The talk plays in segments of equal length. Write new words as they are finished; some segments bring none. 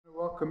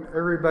Welcome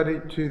everybody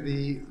to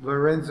the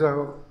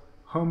Lorenzo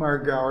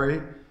Homar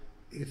Gallery.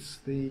 It's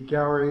the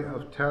gallery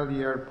of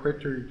Taller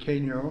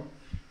Puertorriqueño,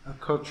 a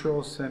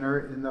cultural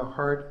center in the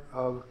heart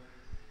of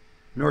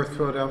North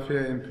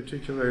Philadelphia, in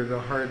particular the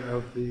heart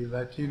of the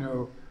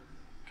Latino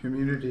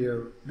community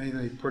of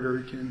mainly Puerto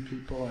Rican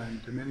people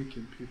and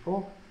Dominican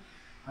people.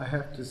 I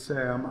have to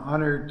say I'm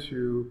honored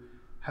to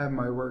have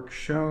my work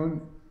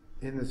shown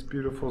in this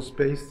beautiful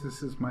space.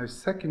 This is my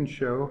second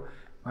show.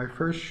 My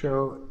first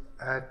show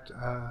at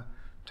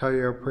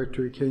Taller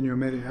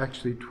Puertorriqueño,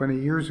 actually 20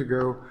 years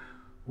ago,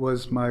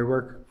 was my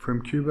work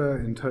from Cuba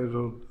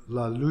entitled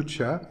La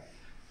Lucha,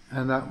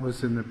 and that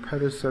was in the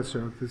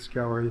predecessor of this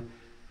gallery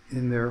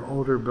in their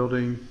older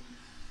building,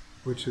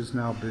 which has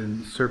now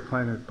been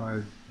supplanted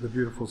by the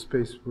beautiful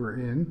space we're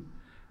in.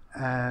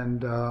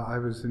 And I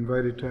was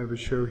invited to have a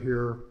show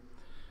here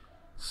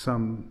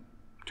some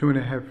 2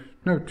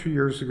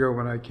 years ago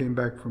when I came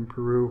back from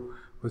Peru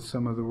with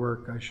some of the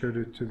work. I showed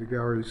it to the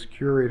gallery's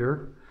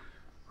curator,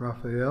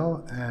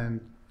 Raphael,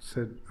 and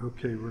said,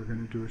 okay, we're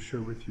going to do a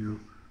show with you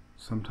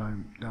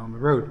sometime down the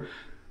road.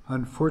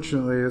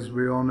 Unfortunately, as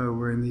we all know,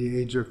 we're in the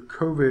age of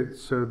COVID,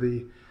 so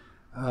the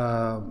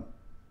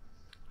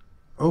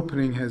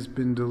opening has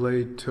been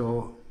delayed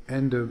till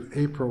end of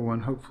April, when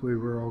hopefully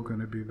we're all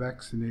going to be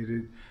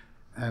vaccinated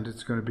and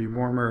it's going to be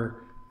warmer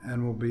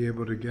and we'll be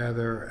able to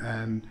gather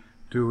and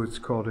do what's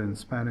called in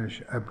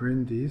Spanish a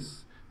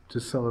brindis to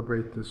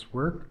celebrate this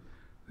work.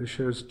 The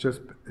show's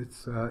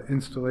its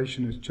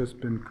installation has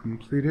just been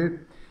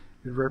completed.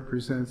 It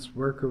represents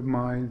work of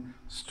mine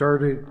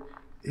started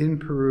in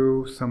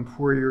Peru some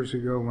 4 years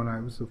ago when I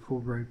was a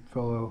Fulbright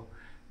Fellow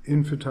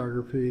in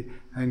photography,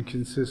 and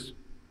consists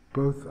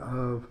both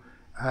of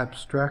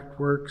abstract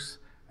works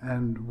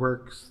and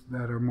works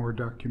that are more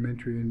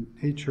documentary in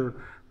nature,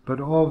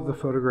 but all of the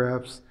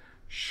photographs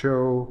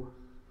show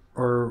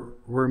or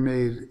were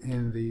made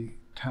in the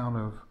town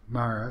of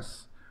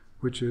Maras,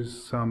 which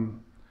is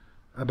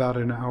about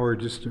an hour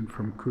distant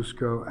from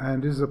Cusco,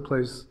 and is a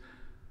place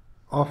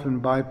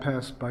often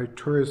bypassed by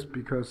tourists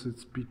because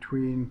it's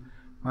between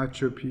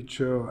Machu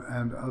Picchu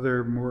and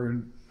other more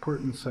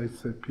important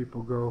sites that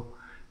people go,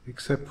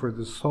 except for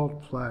the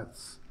salt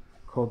flats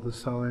called the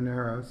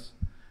Salineras,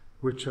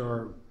 which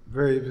are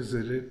very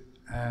visited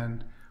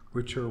and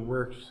which are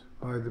worked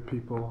by the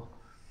people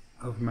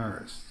of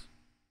Maras.